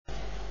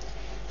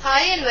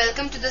Hi and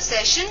welcome to the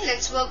session.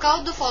 Let's work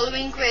out the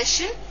following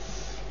question.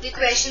 The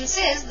question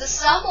says the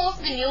sum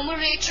of the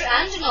numerator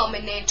and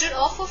denominator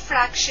of a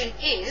fraction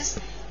is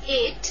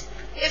 8.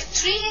 If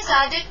 3 is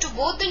added to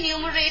both the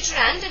numerator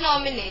and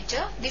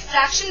denominator, the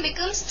fraction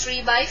becomes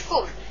 3 by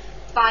 4.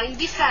 Find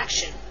the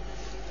fraction.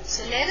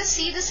 So let us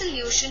see the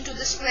solution to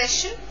this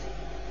question.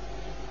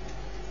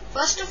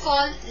 First of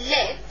all,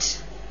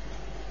 let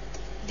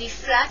the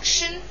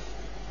fraction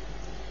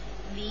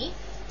be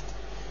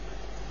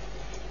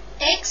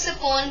x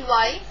upon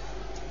y.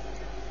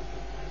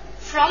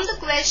 From the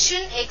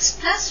question, x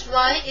plus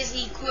y is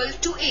equal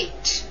to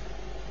 8.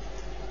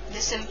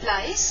 This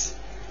implies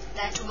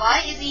that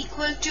y is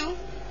equal to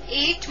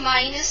 8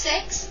 minus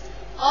x.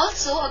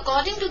 Also,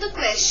 according to the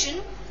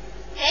question,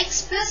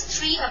 x plus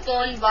 3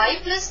 upon y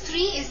plus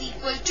 3 is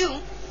equal to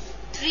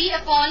 3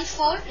 upon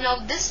 4. Now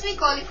this we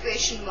call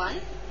equation 1.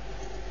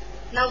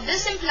 Now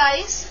this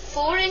implies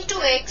 4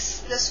 into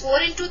x plus 4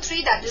 into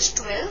 3, that is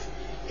 12,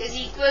 is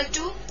equal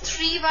to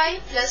 3y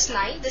plus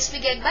 9. This we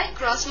get by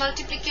cross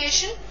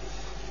multiplication.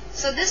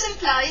 So this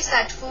implies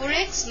that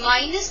 4x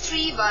minus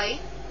 3y,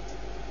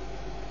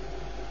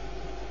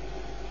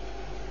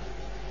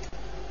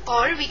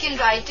 or we can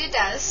write it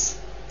as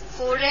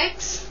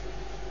 4x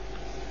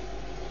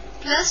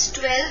plus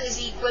 12 is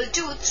equal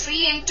to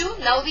 3 into,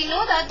 now we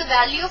know that the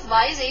value of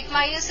y is 8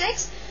 minus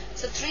x,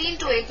 so 3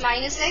 into 8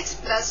 minus x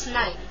plus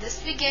 9.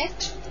 This we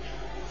get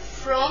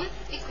from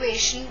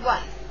equation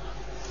 1.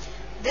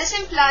 This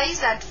implies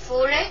that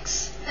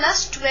 4x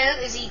plus 12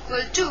 is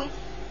equal to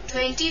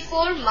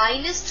 24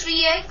 minus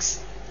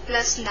 3x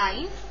plus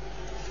 9.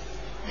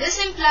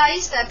 This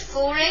implies that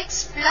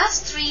 4x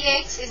plus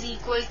 3x is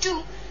equal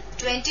to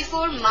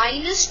 24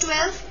 minus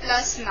 12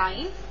 plus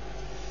 9.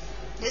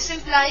 This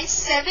implies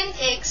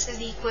 7x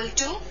is equal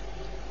to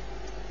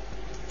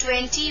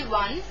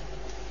 21.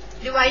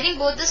 Dividing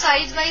both the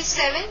sides by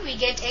 7, we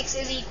get x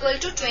is equal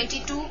to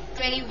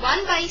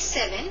 21 by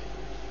 7,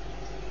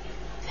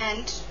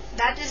 and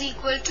that is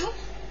equal to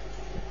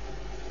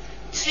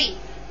 3.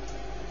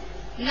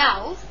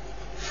 Now,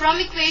 from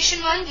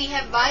equation 1, we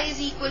have y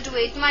is equal to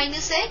 8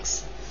 minus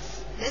x.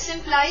 This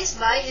implies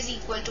y is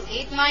equal to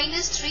 8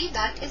 minus 3,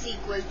 that is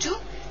equal to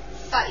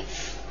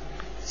 5.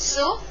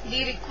 So,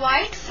 the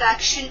required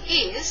fraction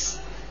is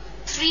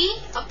 3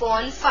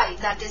 upon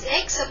 5, that is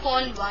x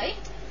upon y.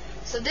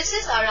 So, this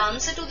is our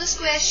answer to this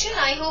question.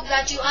 I hope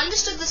that you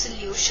understood the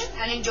solution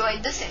and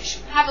enjoyed the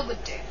session. Have a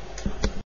good day.